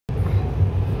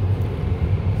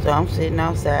So I'm sitting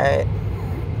outside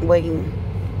waiting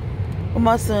for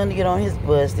my son to get on his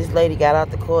bus. This lady got out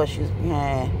the car. She was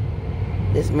behind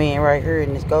this man right here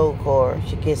in this gold car.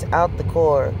 She gets out the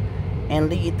car and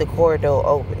leave the car door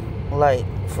open. Like,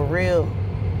 for real?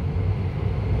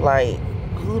 Like,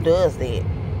 who does that?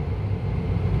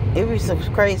 It be some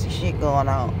crazy shit going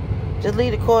on. Just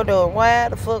leave the car door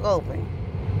wide the fuck open.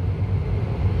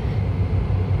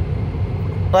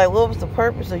 Like, what was the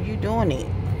purpose of you doing it?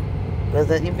 Because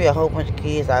there'd be a whole bunch of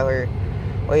kids out here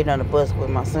waiting on the bus with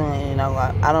my son. You know,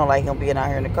 I don't like him being out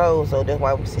here in the cold, so that's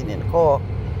why we sitting in the car.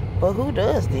 But who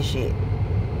does this shit?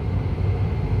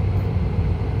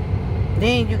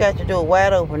 Then you got your door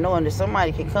wide open knowing that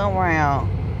somebody can come around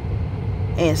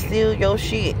and steal your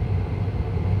shit.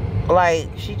 Like,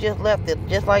 she just left it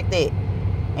just like that.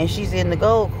 And she's in the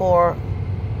gold car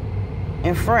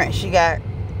in front. She got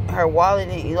her wallet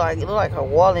and like it looked like her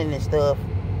wallet and stuff.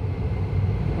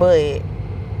 But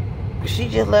she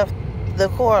just left the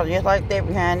car just like that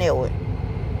behind that one.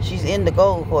 She's in the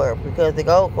gold car because the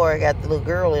gold car got the little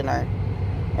girl in her.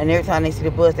 And every time they see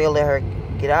the bus, they'll let her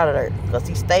get out of there. Because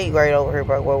he stayed right over here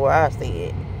by where I stay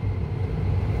at.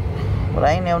 But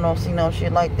I ain't never seen no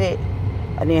shit like that.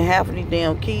 And then half of these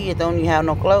damn kids don't even have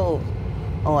no clothes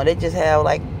on. They just have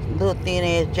like little thin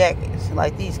ass jackets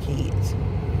like these kids.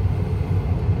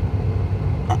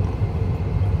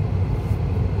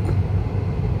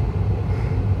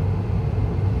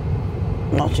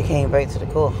 No, she came back to the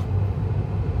car.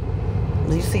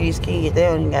 You see these kids, they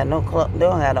don't even got no they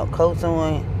don't have no coats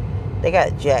on. They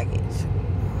got jackets.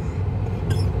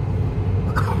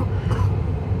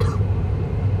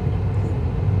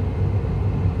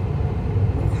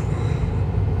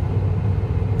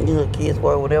 These little kids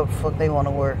wear whatever the fuck they want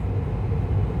to wear.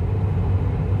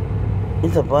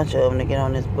 There's a bunch of them to get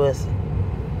on this bus.